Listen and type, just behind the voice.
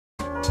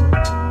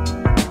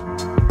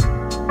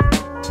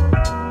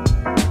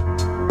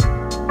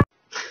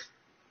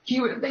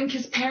He would thank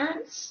his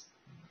parents.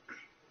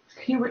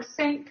 He would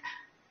thank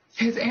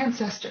his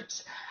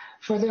ancestors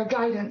for their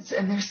guidance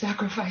and their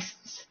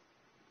sacrifices.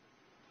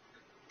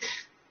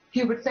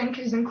 He would thank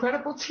his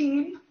incredible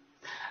team,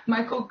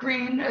 Michael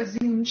Green,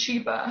 Azim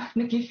Chiba,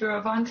 Nikki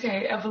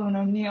Fioravante, Evelyn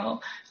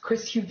O'Neill,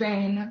 Chris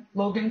Huvane,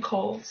 Logan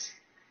Coles.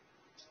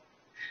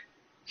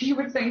 He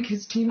would thank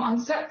his team on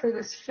set for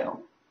this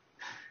film,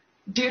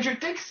 Deirdre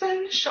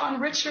Dixon,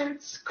 Sean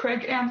Richards,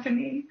 Craig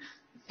Anthony,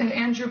 and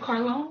Andrew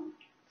Carlone.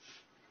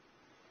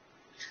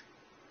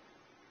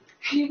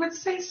 He would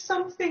say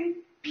something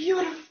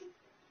beautiful,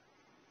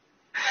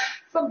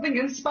 something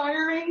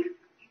inspiring,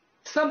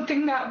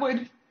 something that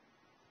would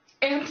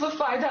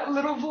amplify that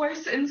little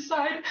voice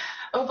inside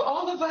of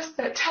all of us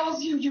that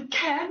tells you you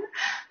can,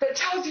 that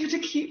tells you to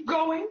keep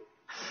going,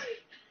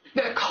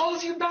 that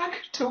calls you back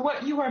to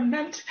what you are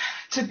meant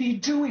to be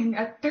doing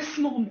at this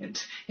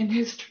moment in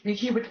history.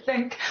 He would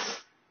thank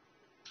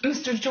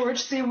Mr.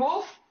 George C.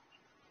 Wolfe,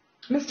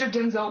 Mr.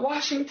 Denzel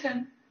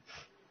Washington,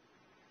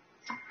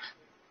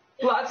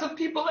 lots of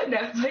people at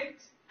Netflix.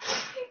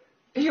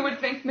 He would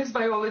thank Ms.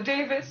 Viola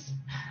Davis,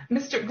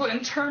 Mr. Glenn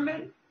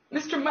Turman,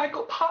 Mr.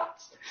 Michael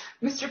Potts,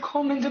 Mr.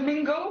 Coleman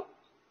Domingo,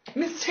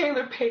 Ms.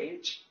 Taylor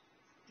Page,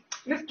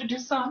 Mr.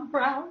 Dusan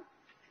Brown.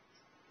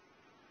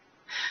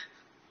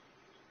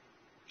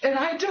 And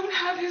I don't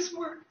have his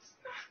words,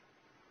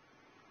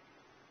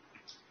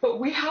 but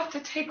we have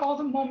to take all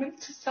the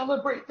moments to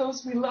celebrate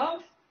those we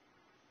love.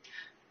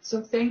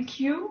 So thank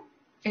you,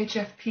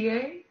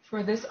 HFPA,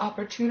 for this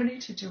opportunity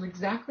to do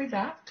exactly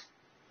that.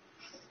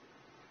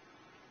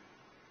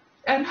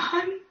 And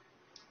hun,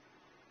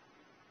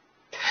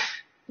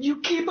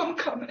 you keep them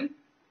coming.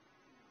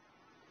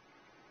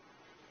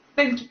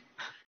 Thank you.